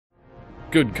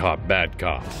Good cop, bad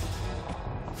cop.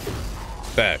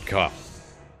 Bad cop.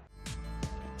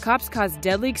 Cops cause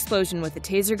deadly explosion with a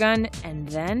taser gun, and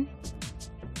then...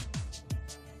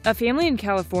 A family in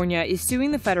California is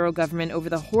suing the federal government over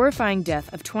the horrifying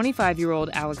death of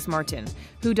 25-year-old Alex Martin,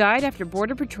 who died after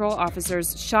Border Patrol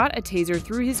officers shot a taser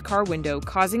through his car window,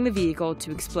 causing the vehicle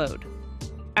to explode.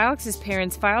 Alex's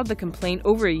parents filed the complaint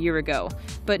over a year ago,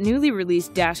 but newly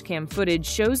released dashcam footage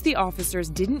shows the officers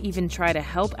didn't even try to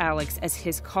help Alex as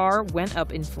his car went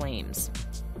up in flames.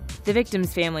 The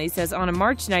victim's family says on a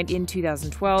March night in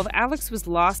 2012, Alex was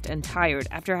lost and tired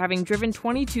after having driven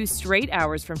 22 straight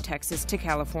hours from Texas to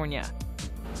California.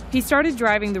 He started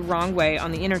driving the wrong way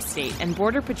on the interstate, and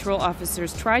Border Patrol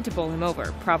officers tried to pull him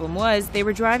over. Problem was, they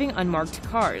were driving unmarked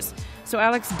cars, so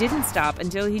Alex didn't stop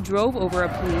until he drove over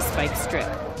a police spike strip.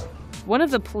 One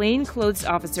of the plainclothes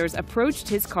officers approached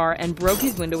his car and broke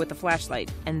his window with a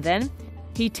flashlight, and then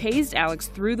he tased Alex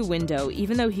through the window,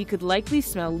 even though he could likely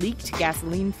smell leaked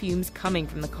gasoline fumes coming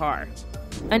from the car.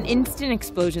 An instant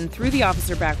explosion threw the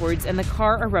officer backwards, and the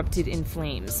car erupted in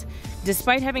flames.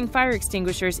 Despite having fire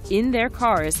extinguishers in their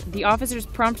cars, the officers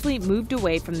promptly moved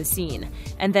away from the scene,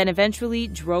 and then eventually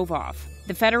drove off.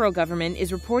 The federal government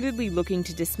is reportedly looking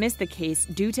to dismiss the case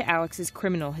due to Alex's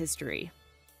criminal history.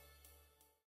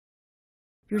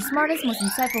 Your smartest, most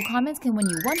insightful comments can win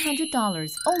you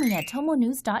 $100 only at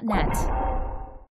TomoNews.net.